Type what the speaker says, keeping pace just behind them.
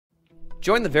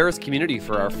Join the Verus community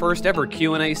for our first ever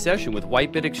Q&A session with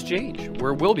WhiteBIT Exchange,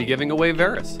 where we'll be giving away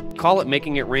Verus. Call it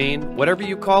making it rain, whatever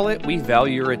you call it, we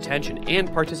value your attention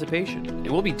and participation. And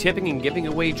we'll be tipping and giving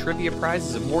away trivia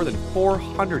prizes of more than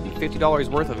 $450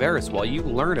 worth of Verus while you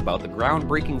learn about the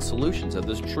groundbreaking solutions of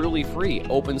this truly free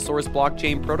open source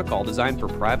blockchain protocol designed for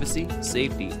privacy,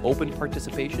 safety, open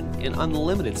participation, and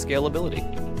unlimited scalability.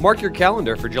 Mark your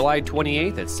calendar for July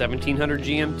 28th at 1700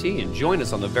 GMT and join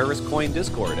us on the VerusCoin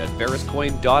Discord at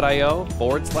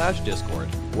veruscoin.io/Discord,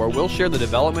 where we'll share the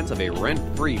developments of a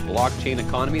rent-free blockchain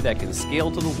economy that can scale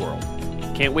to the world.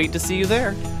 Can't wait to see you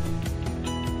there!